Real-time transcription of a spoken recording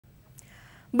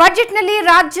ಬಜೆಟ್ನಲ್ಲಿ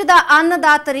ರಾಜ್ಯದ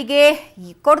ಅನ್ನದಾತರಿಗೆ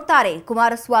ಕೊಡ್ತಾರೆ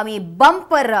ಕುಮಾರಸ್ವಾಮಿ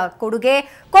ಬಂಪರ್ ಕೊಡುಗೆ.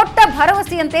 ಕೊಟ್ಟ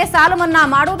ಭರವಸೆಯಂತೆ ಸಾಲ ಮನ್ನಾ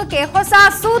ಮಾಡುವುದಕ್ಕೆ ಹೊಸ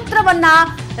ಸೂತ್ರವನ್ನ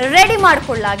ರೆಡಿ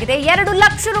ಮಾಡಿಕೊಳ್ಳಲಾಗಿದೆ. 2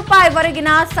 ಲಕ್ಷ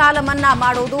ರೂಪಾಯಿವರೆಗಿನ ಸಾಲ ಮನ್ನಾ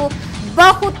ಮಾಡುವುದು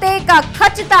ಬಹುತೇಕ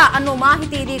ಖಚಿತ ಅನ್ನೋ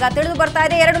ಮಾಹಿತಿ ಇದೀಗ ತಿಳಿದು ಬರ್ತಾ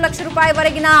ಇದೆ. 2 ಲಕ್ಷ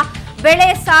ರೂಪಾಯಿವರೆಗಿನ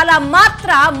ಬೆಳೆ ಸಾಲ ಮಾತ್ರ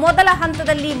ಮೊದಲ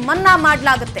ಹಂತದಲ್ಲಿ ಮನ್ನಾ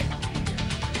ಮಾಡಲಾಗುತ್ತೆ.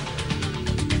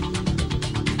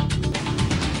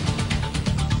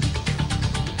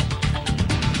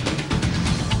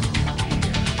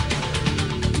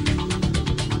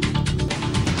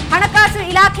 ಹಣಕಾಸು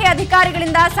ಇಲಾಖೆ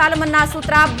ಅಧಿಕಾರಿಗಳಿಂದ ಸಾಲ ಮನ್ನಾ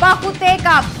ಸೂತ್ರ ಬಹುತೇಕ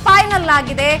ಫೈನಲ್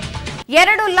ಆಗಿದೆ.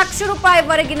 2 ಲಕ್ಷ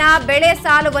ರೂಪಾಯಿವರೆಗಿನ ಬೆಳೆ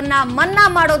ಸಾಲವನ್ನ ಮನ್ನಾ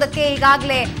ಮಾಡೋದಕ್ಕೆ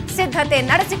ಈಗಾಗಲೇ ಸಿದ್ಧತೆ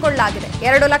ನಡೆಸಿಕೊಳ್ಳಲಾಗಿದೆ.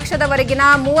 2 ಲಕ್ಷದವರೆಗಿನ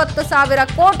 30,000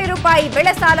 ಕೋಟಿ ರೂಪಾಯಿ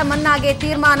ಬೆಳೆ ಸಾಲ ಮನ್ನಾಗೆ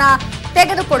ತೀರ್ಮಾನ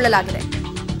ತೆಗೆದುಕೊಳ್ಳಲಾಗಿದೆ.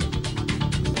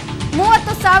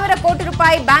 30,000 ಕೋಟಿ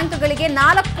ರೂಪಾಯಿ ಬ್ಯಾಂಕ್ಗಳಿಗೆ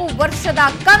 4 ವರ್ಷದ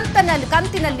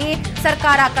ಕಂತಿನಲ್ಲಿ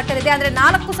ಸರ್ಕಾರ ಕಟ್ಟಲಿದೆ. ಅಂದ್ರೆ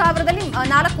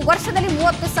 4 ವರ್ಷದಲ್ಲಿ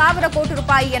 30,000 ಕೋಟಿ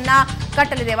ರೂಪಾಯಿಯನ್ನ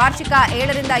ಕಟ್ಟಲಿದೆ. ವಾರ್ಷಿಕ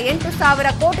 7 ರಿಂದ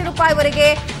 8,000 ಕೋಟಿ ರೂಪಾಯಿವರೆಗೆ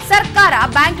ಸರ್ಕಾರ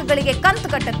ಬ್ಯಾಂಕ್ಗಳಿಗೆ ಕಂತು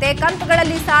ಕಟ್ಟುತ್ತೆ.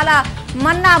 ಕಂತುಗಳಲ್ಲಿ ಸಾಲ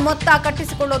ಮನ್ನಾ ಮೊತ್ತ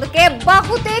ಕಟ್ಟಿಸಿಕೊಳ್ಳೋದಕ್ಕೆ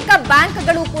ಬಹುತೇಕ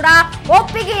ಬ್ಯಾಂಕ್ಗಳು ಕೂಡ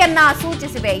ಒಪ್ಪಿಗೆಯನ್ನ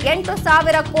ಸೂಚಿಸಿವೆ.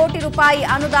 8,000 ಕೋಟಿ ರೂಪಾಯಿ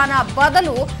ಅನುದಾನ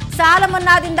ಬದಲು ಸಾಲ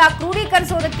ಮನ್ನಾದಿಂದ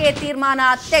ಕ್ರೋಢೀಕರಿಸುವುದಕ್ಕೆ ತೀರ್ಮಾನ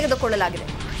ತೆಗೆದುಕೊಳ್ಳಲಾಗಿದೆ.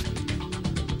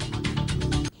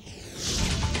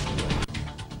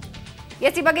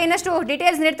 ಈ ಬಗ್ಗೆ ಇನ್ನಷ್ಟು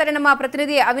ಡೀಟೇಲ್ಸ್ ನೀಡ್ತಾರೆ ನಮ್ಮ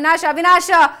ಪ್ರತಿನಿಧಿ ಅವಿನಾಶ್.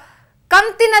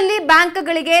 ಕಂತಿನಲ್ಲಿ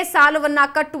ಬ್ಯಾಂಕ್ಗಳಿಗೆ ಸಾಲವನ್ನ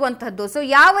ಕಟ್ಟುವಂತಹದ್ದು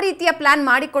ಯಾವ ರೀತಿಯ ಪ್ಲಾನ್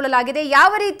ಮಾಡಿಕೊಳ್ಳಲಾಗಿದೆ,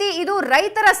 ಯಾವ ರೀತಿ ಇದು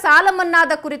ರೈತರ ಸಾಲ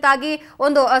ಮನ್ನಾದ ಕುರಿತಾಗಿ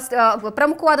ಒಂದು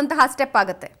ಪ್ರಮುಖವಾದಂತಹ ಸ್ಟೆಪ್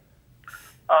ಆಗುತ್ತೆ?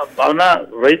 ಭಾವನಾ,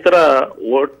 ರೈತರ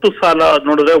ಒಟ್ಟು ಸಾಲ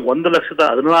ನೋಡಿದ್ರೆ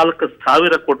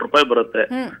 1,14,000 ಕೋಟಿ ರೂಪಾಯಿ ಬರುತ್ತೆ.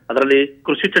 ಅದರಲ್ಲಿ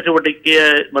ಕೃಷಿ ಚಟುವಟಿಕೆ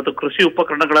ಮತ್ತು ಕೃಷಿ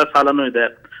ಉಪಕರಣಗಳ ಸಾಲನೂ ಇದೆ.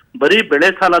 ಬರೀ ಬೆಳೆ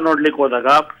ಸಾಲ ನೋಡ್ಲಿಕ್ಕೆ ಹೋದಾಗ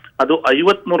ಅದು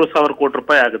 53,000 ಕೋಟಿ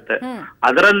ರೂಪಾಯಿ ಆಗುತ್ತೆ.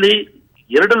 ಅದರಲ್ಲಿ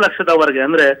 2 ಲಕ್ಷದವರೆಗೆ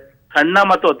ಅಂದ್ರೆ ಸಣ್ಣ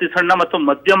ಮತ್ತು ಅತಿ ಸಣ್ಣ ಮತ್ತು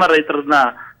ಮಧ್ಯಮ ರೈತರನ್ನ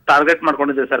ಟಾರ್ಗೆಟ್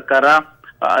ಮಾಡ್ಕೊಂಡಿದೆ ಸರ್ಕಾರ.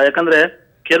 ಯಾಕಂದ್ರೆ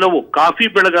ಕೆಲವು ಕಾಫಿ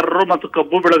ಬೆಳೆಗಾರರು ಮತ್ತು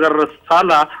ಕಬ್ಬು ಬೆಳೆಗಾರರ ಸಾಲ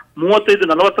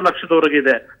 35-40 ಲಕ್ಷದವರೆಗೆ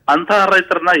ಇದೆ. ಅಂತಹ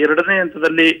ರೈತರನ್ನ 2ನೇ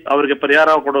ಹಂತದಲ್ಲಿ ಅವರಿಗೆ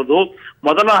ಪರಿಹಾರ ಕೊಡೋದು.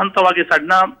 ಮೊದಲ ಹಂತವಾಗಿ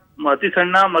ಅತಿ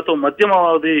ಸಣ್ಣ ಮತ್ತು ಮಧ್ಯಮ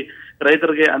ಅವಧಿ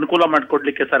ರೈತರಿಗೆ ಅನುಕೂಲ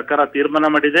ಮಾಡಿಕೊಡ್ಲಿಕ್ಕೆ ಸರ್ಕಾರ ತೀರ್ಮಾನ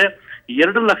ಮಾಡಿದೆ.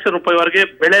 2 ಲಕ್ಷ ರೂಪಾಯಿವರೆಗೆ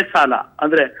ಬೆಳೆ ಸಾಲ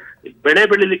ಅಂದ್ರೆ ಬೆಳೆ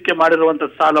ಬೆಳಿಲಿಕ್ಕೆ ಮಾಡಿರುವಂತ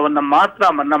ಸಾಲವನ್ನ ಮಾತ್ರ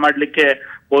ಮನ್ನಾ ಮಾಡ್ಲಿಕ್ಕೆ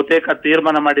ಬಹುತೇಕ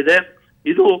ತೀರ್ಮಾನ ಮಾಡಿದೆ.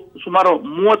 ಇದು ಸುಮಾರು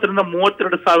 30 ರಿಂದ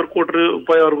 32,000 ಕೋಟಿ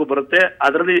ರೂಪಾಯಿವರೆಗೂ ಬರುತ್ತೆ.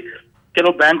 ಅದರಲ್ಲಿ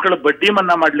ಕೆಲವು ಬ್ಯಾಂಕ್ಗಳು ಬಡ್ಡಿ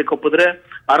ಮನ್ನಾ ಮಾಡ್ಲಿಕ್ಕೆ ಒಪ್ಪಿದ್ರೆ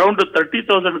ಅರೌಂಡ್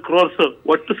 30,000 ಕ್ರೋರ್ಸ್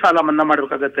ಒಟ್ಟು ಸಾಲ ಮನ್ನಾ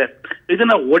ಮಾಡ್ಬೇಕಾಗತ್ತೆ.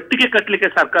 ಇದನ್ನ ಒಟ್ಟಿಗೆ ಕಟ್ಟಲಿಕ್ಕೆ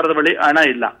ಸರ್ಕಾರದ ಬಳಿ ಹಣ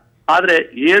ಇಲ್ಲ. ಆದ್ರೆ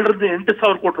 7 ರಿಂದ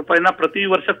 8,000 ಕೋಟಿ ರೂಪಾಯಿನ ಪ್ರತಿ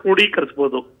ವರ್ಷ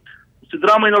ಕ್ರೋಢೀಕರಿಸಬಹುದು.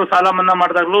 ಸಿದ್ದರಾಮಯ್ಯನವರು ಸಾಲ ಮನ್ನಾ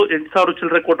ಮಾಡಿದಾಗಲೂ 8,000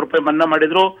 ಚಿಲ್ಲರೆ ಕೋಟಿ ರೂಪಾಯಿ ಮನ್ನಾ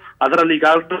ಮಾಡಿದ್ರು. ಅದರಲ್ಲಿ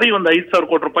ಈಗಾಗಲೇ ಒಂದು 5,000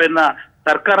 ಕೋಟಿ ರೂಪಾಯಿನ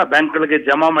ಸರ್ಕಾರ ಬ್ಯಾಂಕ್ಗಳಿಗೆ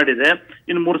ಜಮಾ ಮಾಡಿದೆ.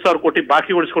 ಇನ್ನು 3,000 ಕೋಟಿ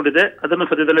ಬಾಕಿ ಉಳಿಸ್ಕೊಂಡಿದೆ. ಅದನ್ನು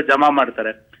ಸದ್ಯದಲ್ಲೇ ಜಮಾ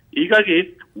ಮಾಡ್ತಾರೆ. ಹೀಗಾಗಿ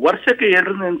ವರ್ಷಕ್ಕೆ 7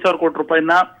 ರಿಂದ 8,000 ಕೋಟಿ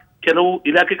ರೂಪಾಯಿನ ಕೆಲವು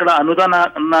ಇಲಾಖೆಗಳ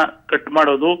ಅನುದಾನವನ್ನ ಕಟ್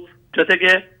ಮಾಡೋದು,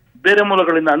 ಜೊತೆಗೆ ಬೇರೆ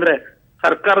ಮೂಲಗಳಿಂದ ಅಂದ್ರೆ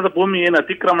ಸರ್ಕಾರದ ಭೂಮಿ ಏನು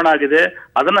ಅತಿಕ್ರಮಣ ಆಗಿದೆ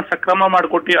ಅದನ್ನ ಸಕ್ರಮ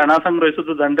ಮಾಡಿಕೊಟ್ಟು ಹಣ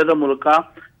ಸಂಗ್ರಹಿಸುವುದು ದಂಡದ ಮೂಲಕ.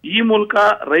 ಈ ಮೂಲಕ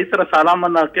ರೈತರ ಸಾಲ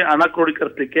ಮನ್ನಾಕ್ಕೆ ಹಣ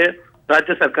ಕ್ರೋಢೀಕರಿಸಲಿಕ್ಕೆ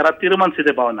ರಾಜ್ಯ ಸರ್ಕಾರ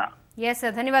ತೀರ್ಮಾನಿಸಿದೆ. ಭಾವನಾ,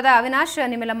 ಧನ್ಯವಾದ ಅವಿನಾಶ್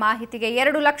ನಿಮ್ಮೆಲ್ಲ ಮಾಹಿತಿಗೆ.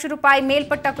 2 ಲಕ್ಷ ರೂಪಾಯಿ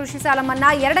ಮೇಲ್ಪಟ್ಟ ಕೃಷಿ ಸಾಲ ಮನ್ನಾ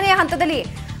 2ನೇ ಹಂತದಲ್ಲಿ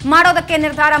ಮಾಡೋದಕ್ಕೆ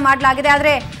ನಿರ್ಧಾರ ಮಾಡಲಾಗಿದೆ.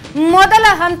 ಆದರೆ ಮೊದಲ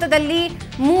ಹಂತದಲ್ಲಿ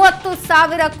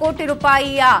 30,000 ಕೋಟಿ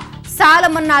ರೂಪಾಯಿಯ ಸಾಲ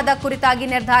ಮನ್ನಾದ ಕುರಿತಾಗಿ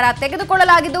ನಿರ್ಧಾರ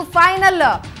ತೆಗೆದುಕೊಳ್ಳಲಾಗಿದ್ದು ಫೈನಲ್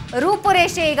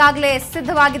ರೂಪುರೇಷೆ ಈಗಾಗಲೇ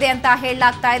ಸಿದ್ಧವಾಗಿದೆ ಅಂತ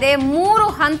ಹೇಳಲಾಗ್ತಾ ಇದೆ.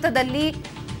 3 ಹಂತದಲ್ಲಿ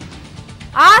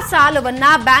ಆ ಸಾಲವನ್ನ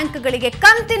ಬ್ಯಾಂಕ್ಗಳಿಗೆ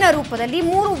ಕಂತಿನ ರೂಪದಲ್ಲಿ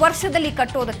 3 ವರ್ಷದಲ್ಲಿ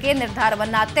ಕಟ್ಟೋದಕ್ಕೆ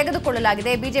ನಿರ್ಧಾರವನ್ನ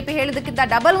ತೆಗೆದುಕೊಳ್ಳಲಾಗಿದೆ. ಬಿಜೆಪಿ ಹೇಳಿದಕ್ಕಿಂತ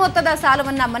ಡಬಲ್ ಮೊತ್ತದ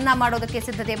ಸಾಲವನ್ನ ಮನ್ನಾ ಮಾಡೋದಕ್ಕೆ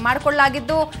ಸಿದ್ಧತೆ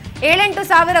ಮಾಡಿಕೊಳ್ಳಲಾಗಿದ್ದು 7-8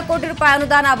 ಸಾವಿರ ಕೋಟಿ ರೂಪಾಯಿ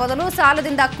ಅನುದಾನ ಬದಲು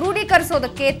ಸಾಲದಿಂದ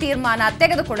ಕ್ರೋಢೀಕರಿಸೋದಕ್ಕೆ ತೀರ್ಮಾನ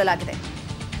ತೆಗೆದುಕೊಳ್ಳಲಾಗಿದೆ.